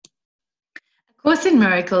Course in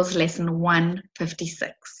Miracles, Lesson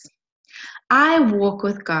 156. I walk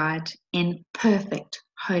with God in perfect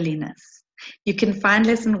holiness. You can find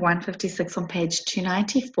Lesson 156 on page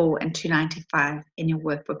 294 and 295 in your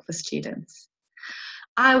workbook for students.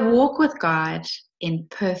 I walk with God in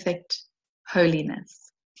perfect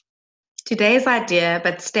holiness. Today's idea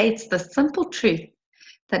but states the simple truth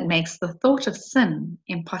that makes the thought of sin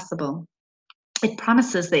impossible. It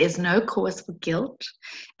promises there is no cause for guilt,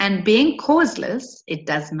 and being causeless, it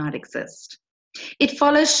does not exist. It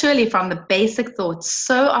follows surely from the basic thoughts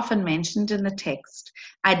so often mentioned in the text,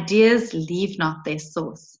 ideas leave not their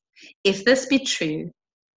source. If this be true,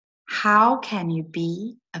 how can you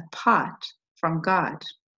be apart from God?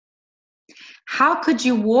 How could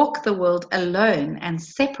you walk the world alone and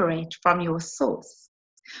separate from your source?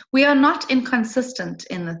 We are not inconsistent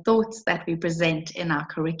in the thoughts that we present in our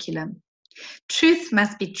curriculum. Truth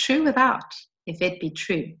must be true without, if it be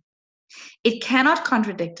true. It cannot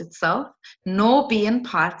contradict itself, nor be in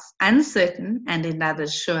parts uncertain and in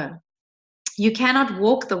others sure. You cannot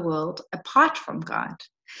walk the world apart from God,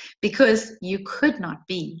 because you could not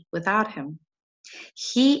be without Him.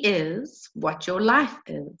 He is what your life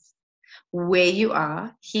is. Where you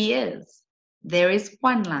are, He is. There is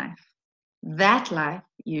one life. That life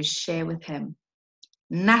you share with Him.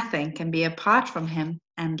 Nothing can be apart from Him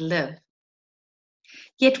and live.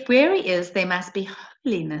 Yet where He is, there must be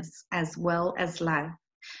holiness as well as life.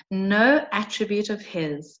 No attribute of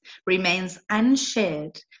His remains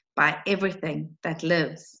unshared by everything that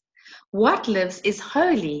lives. What lives is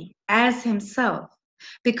holy as Himself,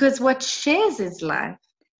 because what shares His life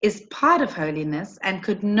is part of holiness and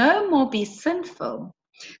could no more be sinful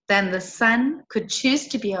than the sun could choose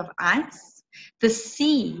to be of ice, the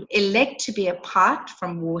sea elect to be apart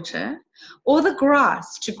from water, or the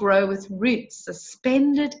grass to grow with roots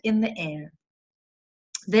suspended in the air.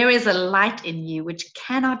 There is a light in you which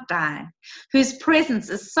cannot die, whose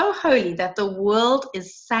presence is so holy that the world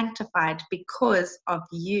is sanctified because of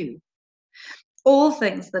you. All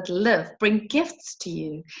things that live bring gifts to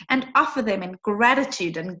you and offer them in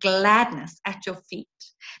gratitude and gladness at your feet.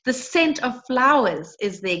 The scent of flowers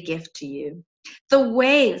is their gift to you. The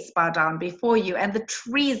waves bow down before you, and the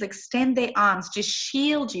trees extend their arms to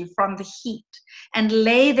shield you from the heat and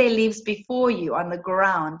lay their leaves before you on the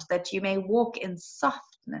ground that you may walk in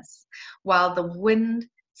softness while the wind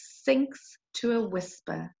sinks to a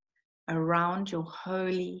whisper around your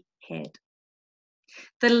holy head.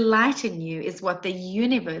 The light in you is what the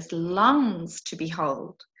universe longs to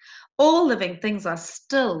behold. All living things are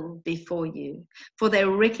still before you, for they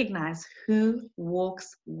recognize who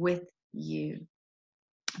walks with you.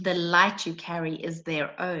 The light you carry is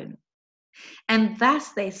their own. And thus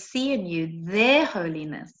they see in you their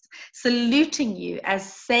holiness, saluting you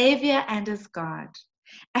as Savior and as God.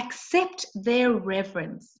 Accept their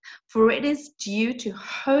reverence, for it is due to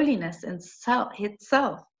holiness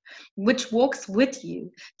itself, which walks with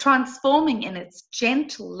you, transforming in its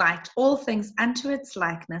gentle light all things unto its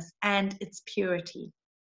likeness and its purity.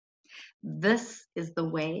 This is the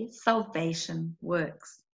way salvation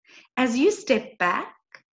works. As you step back,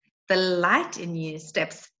 the light in you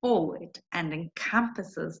steps forward and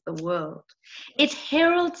encompasses the world. It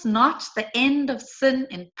heralds not the end of sin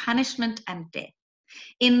in punishment and death.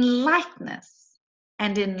 In lightness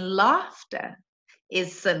and in laughter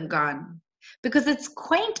is sin gone, because its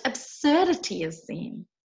quaint absurdity is seen.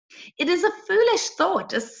 It is a foolish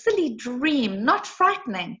thought, a silly dream, not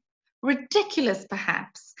frightening, ridiculous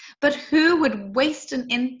perhaps, but who would waste an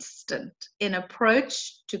instant in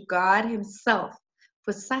approach to God Himself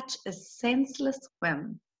for such a senseless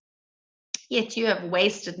whim? Yet you have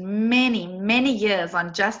wasted many, many years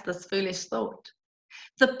on just this foolish thought.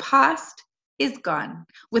 The past is gone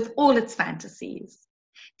with all its fantasies.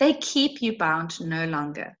 They keep you bound no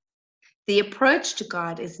longer. The approach to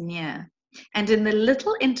God is near, and in the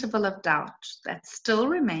little interval of doubt that still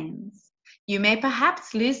remains, you may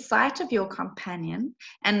perhaps lose sight of your companion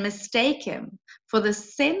and mistake him for the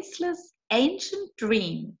senseless ancient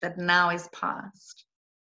dream that now is past.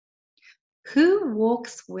 Who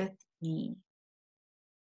walks with me?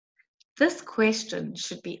 This question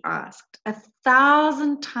should be asked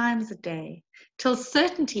 1,000 times a day till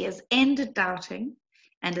certainty has ended doubting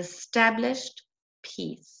and established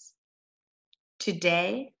peace.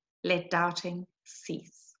 Today, let doubting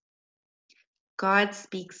cease. God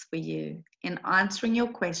speaks for you in answering your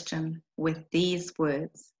question with these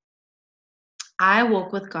words. I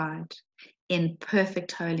walk with God in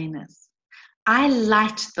perfect holiness. I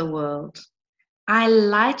light the world. I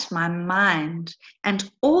light my mind and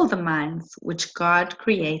all the minds which God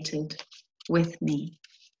created with me.